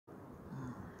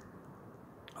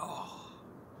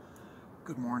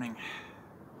Good morning.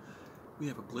 We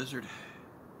have a blizzard.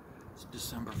 It's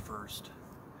December 1st.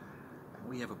 And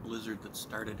we have a blizzard that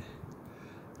started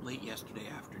late yesterday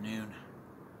afternoon.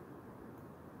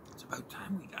 It's about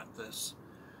time we got this.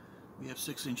 We have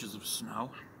 6 inches of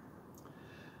snow.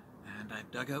 And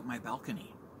I've dug out my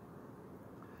balcony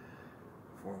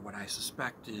for what I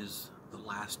suspect is the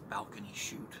last balcony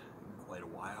shoot in quite a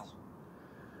while.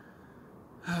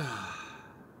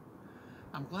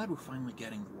 I'm glad we're finally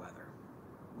getting the weather.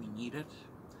 We need it,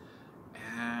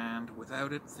 and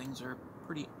without it, things are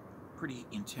pretty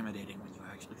intimidating when you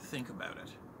actually think about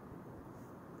it.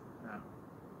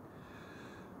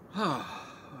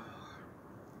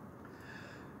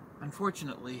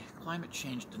 Unfortunately, climate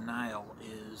change denial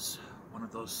is one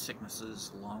of those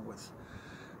sicknesses, along with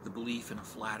the belief in a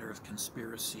flat earth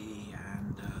conspiracy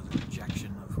and the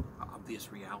rejection of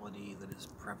obvious reality that is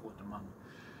prevalent among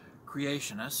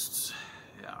creationists.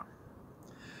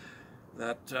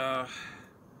 That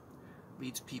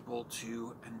leads people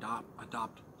to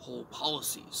adopt whole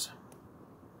policies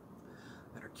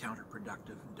that are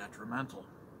counterproductive and detrimental.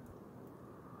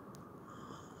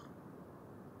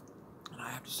 And I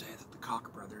have to say that the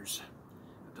Koch brothers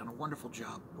have done a wonderful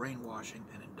job brainwashing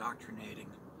and indoctrinating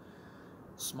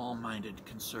small-minded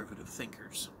conservative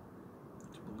thinkers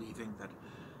into believing that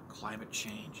climate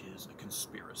change is a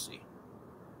conspiracy.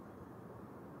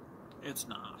 It's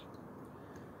not.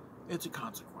 It's a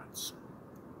consequence.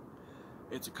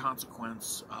 It's a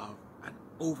consequence of an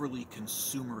overly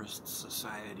consumerist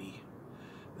society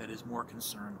that is more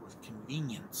concerned with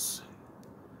convenience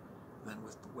than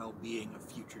with the well-being of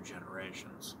future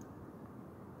generations.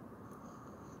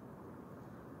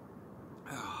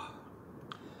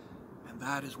 And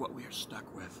that is what we are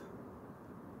stuck with.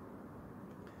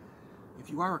 If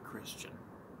you are a Christian,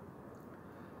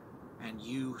 and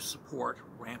you support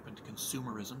rampant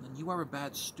consumerism, then you are a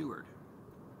bad steward.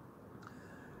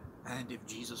 And if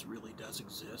Jesus really does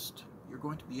exist, you're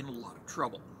going to be in a lot of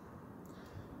trouble.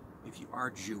 If you are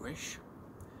Jewish,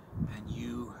 and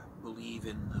you believe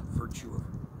in the virtue of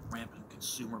rampant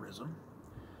consumerism,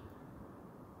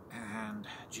 and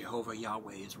Jehovah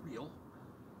Yahweh is real,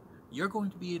 you're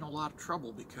going to be in a lot of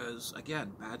trouble because,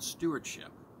 again, bad stewardship.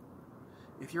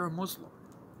 If you're a Muslim,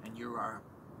 and you are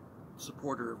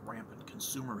supporter of rampant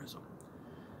consumerism,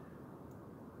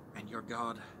 and your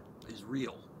God is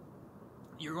real,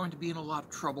 you're going to be in a lot of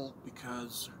trouble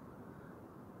because,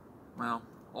 well,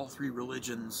 all three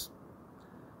religions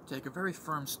take a very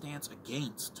firm stance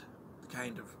against the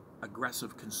kind of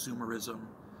aggressive consumerism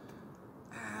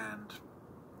and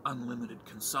unlimited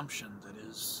consumption that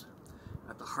is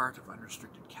at the heart of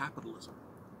unrestricted capitalism.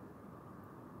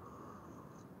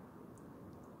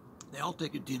 They all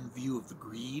take a dim view of the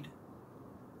greed,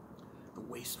 the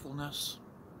wastefulness,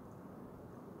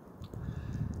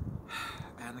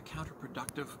 and the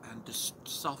counterproductive and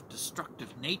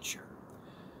self-destructive nature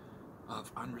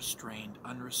of unrestrained,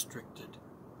 unrestricted,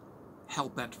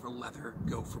 hell-bent for leather,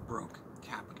 go-for-broke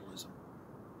capitalism.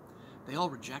 They all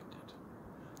reject it.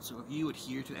 So if you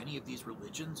adhere to any of these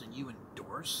religions and you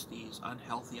endorse these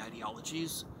unhealthy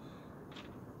ideologies,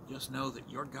 just know that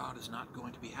your God is not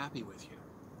going to be happy with you.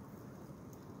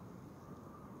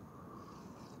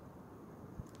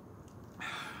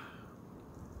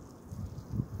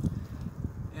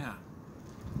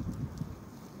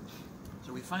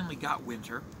 So we finally got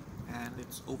winter, and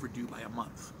it's overdue by a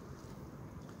month.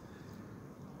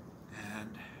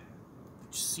 And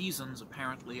the seasons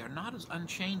apparently are not as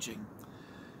unchanging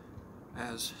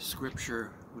as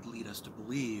Scripture would lead us to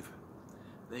believe.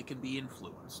 They can be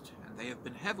influenced, and they have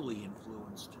been heavily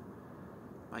influenced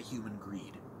by human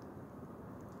greed.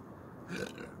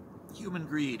 Human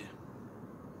greed.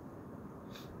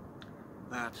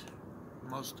 That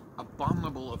most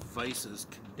abominable of vices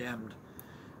condemned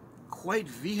quite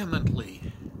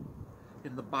vehemently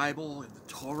in the Bible, in the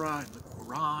Torah, in the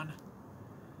Quran,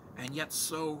 and yet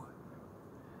so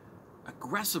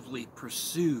aggressively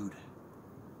pursued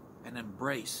and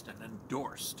embraced and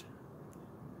endorsed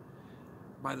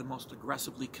by the most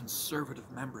aggressively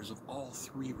conservative members of all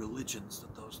three religions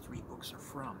that those three books are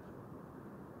from.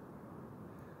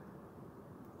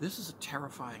 This is a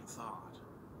terrifying thought.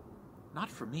 Not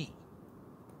for me,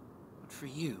 but for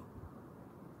you.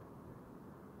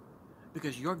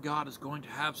 Because your God is going to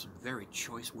have some very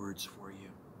choice words for you.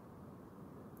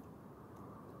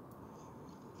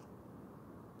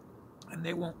 And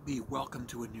they won't be welcome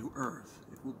to a new earth.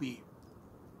 It will be,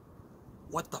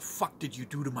 what the fuck did you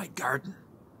do to my garden?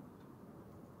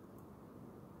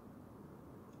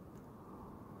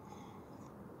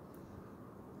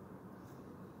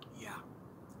 Yeah,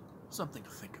 something to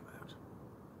think about.